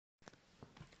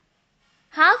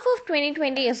Half of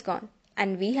 2020 is gone,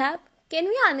 and can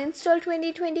we uninstall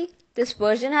 2020? This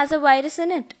version has a virus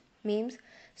in it. Memes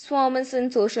swarming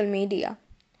in social media,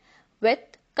 with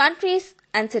countries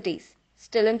and cities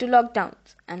still into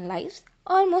lockdowns and lives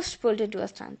almost pulled into a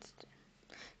standstill.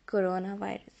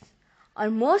 Coronavirus, or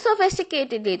more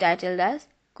sophisticatedly titled as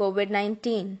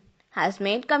COVID-19, has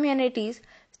made communities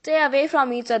stay away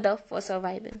from each other for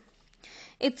survival.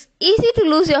 It's easy to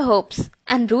lose your hopes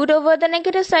and brood over the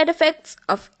negative side effects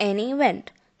of any event,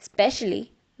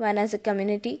 especially when as a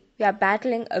community we are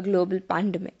battling a global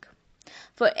pandemic.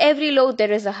 For every low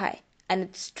there is a high, and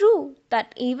it's true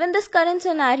that even this current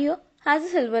scenario has a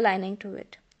silver lining to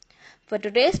it. For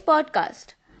today's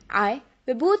podcast, I,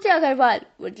 Vibhuti Agarwal,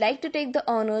 would like to take the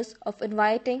honors of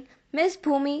inviting Miss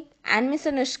Bhumi and Miss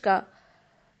Anushka.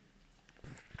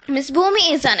 Miss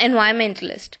Bhumi is an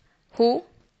environmentalist who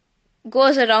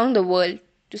goes around the world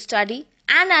to study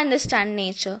and understand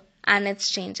nature and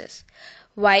its changes,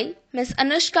 while Miss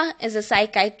Anushka is a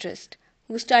psychiatrist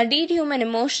who studied human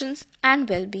emotions and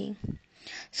well being.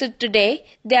 So today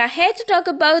they are here to talk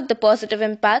about the positive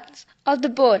impacts of the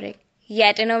boring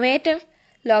yet innovative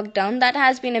lockdown that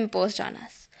has been imposed on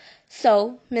us.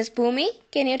 So, Miss Bhumi,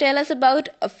 can you tell us about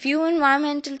a few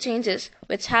environmental changes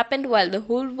which happened while the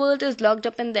whole world is locked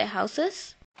up in their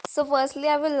houses? So, firstly,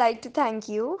 I would like to thank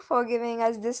you for giving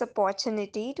us this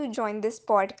opportunity to join this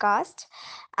podcast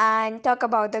and talk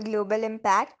about the global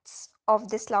impacts of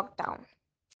this lockdown.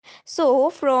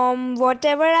 So, from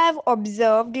whatever I've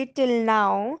observed till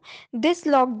now, this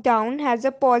lockdown has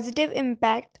a positive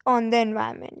impact on the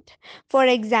environment. For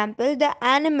example, the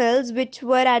animals which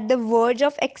were at the verge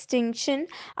of extinction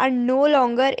are no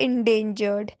longer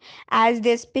endangered as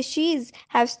their species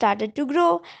have started to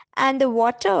grow, and the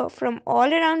water from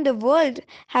all around the world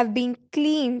have been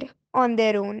cleaned on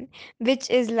their own, which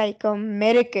is like a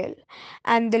miracle,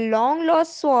 and the long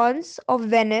lost swans of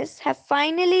Venice have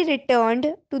finally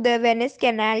returned to the Venice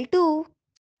Canal too.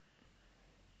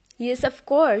 Yes, of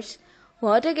course.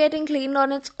 Water getting cleaned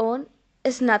on its own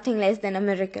is nothing less than a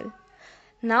miracle.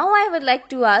 Now I would like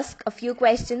to ask a few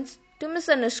questions to Miss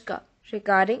Anushka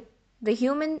regarding the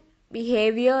human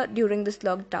behavior during this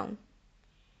lockdown.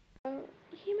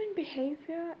 Human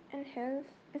behavior and health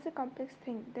is a complex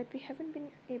thing that we haven't been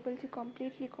able to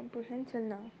completely comprehend till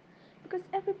now because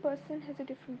every person has a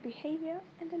different behavior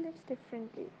and they live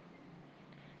differently.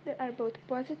 There are both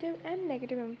positive and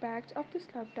negative impacts of this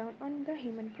lockdown on the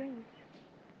human brain.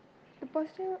 The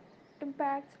positive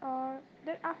impacts are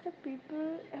that after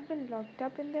people have been locked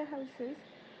up in their houses,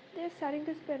 they are starting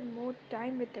to spend more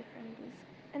time with their families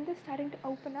and they're starting to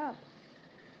open up.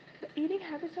 The eating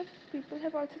habits of people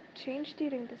have also changed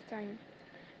during this time.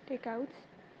 Takeouts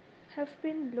have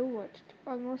been lowered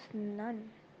to almost none,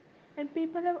 and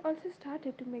people have also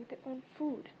started to make their own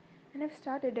food and have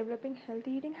started developing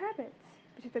healthy eating habits,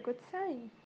 which is a good sign.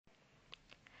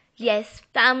 Yes,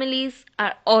 families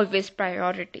are always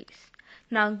priorities.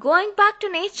 Now, going back to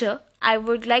nature, I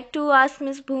would like to ask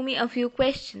Miss Bhumi a few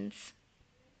questions.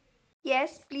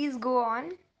 Yes, please go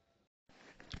on.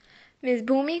 Miss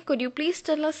Bhumi, could you please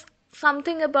tell us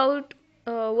something about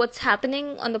what's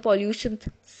happening on the pollution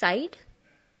side?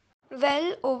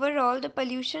 Well, overall, the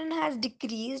pollution has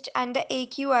decreased and the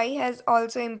AQI has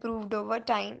also improved over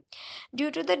time.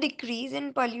 Due to the decrease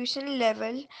in pollution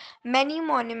level, many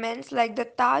monuments like the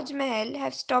Taj Mahal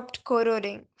have stopped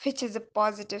corroding, which is a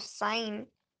positive sign.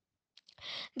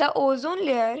 The ozone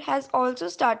layer has also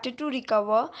started to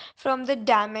recover from the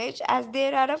damage as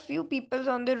there are a few people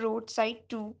on the roadside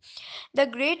too. The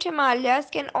Great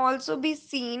Himalayas can also be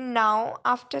seen now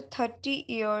after 30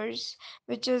 years,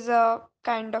 which is a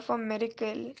kind of a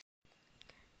miracle.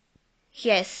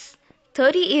 Yes,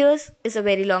 30 years is a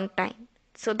very long time.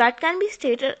 So that can be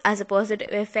stated as a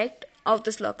positive effect of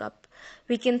this lockup.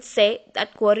 We can say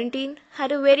that quarantine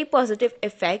had a very positive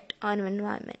effect on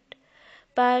environment.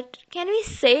 But can we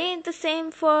say the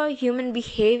same for human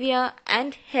behavior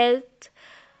and health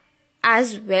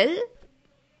as well?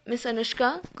 Miss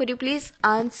Anushka, could you please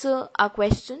answer our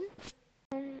question?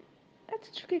 Um, that's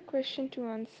a tricky question to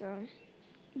answer.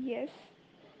 Yes,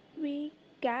 we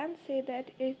can say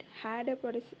that it had a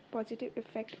positive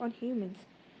effect on humans,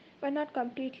 but not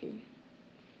completely.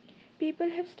 People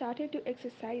have started to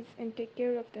exercise and take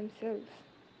care of themselves.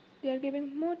 They are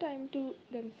giving more time to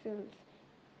themselves.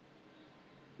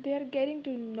 They are getting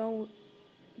to know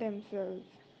themselves.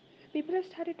 People have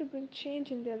started to bring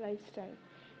change in their lifestyle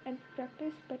and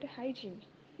practice better hygiene,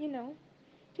 you know,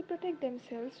 to protect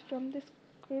themselves from this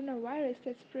coronavirus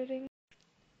that's spreading.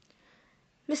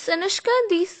 Miss Anushka,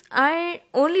 these are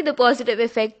only the positive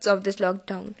effects of this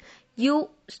lockdown. You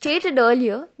stated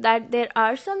earlier that there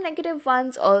are some negative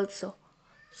ones also.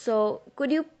 So,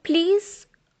 could you please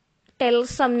tell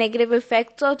some negative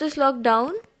effects of this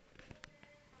lockdown?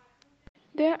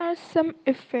 There are some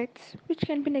effects which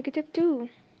can be negative too,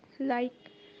 like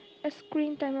a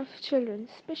screen time of children,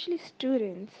 especially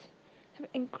students, have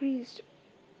increased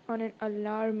on an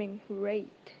alarming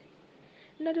rate.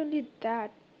 Not only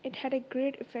that, it had a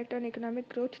great effect on economic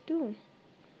growth too.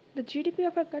 The GDP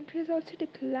of our country has also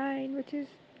declined, which is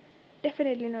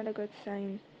definitely not a good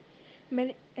sign.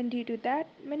 And due to that,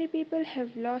 many people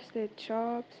have lost their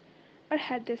jobs or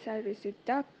had their salaries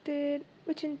deducted,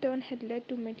 which in turn had led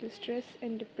to mental stress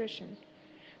and depression,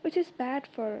 which is bad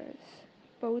for us,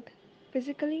 both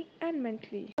physically and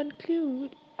mentally. To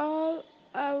conclude, all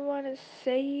I want to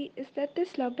say is that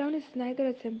this lockdown is neither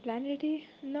a simplicity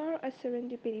nor a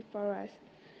serendipity for us.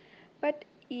 But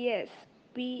yes,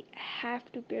 we have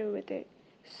to bear with it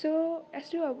so as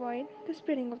to avoid the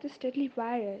spreading of this deadly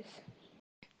virus.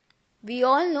 We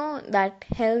all know that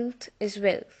health is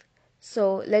wealth.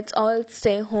 So let's all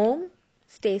stay home,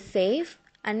 stay safe,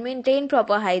 and maintain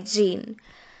proper hygiene.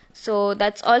 So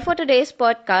that's all for today's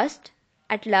podcast.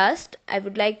 At last, I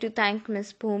would like to thank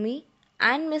Miss Bhumi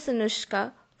and Miss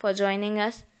Anushka for joining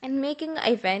us and making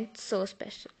the event so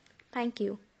special. Thank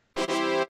you.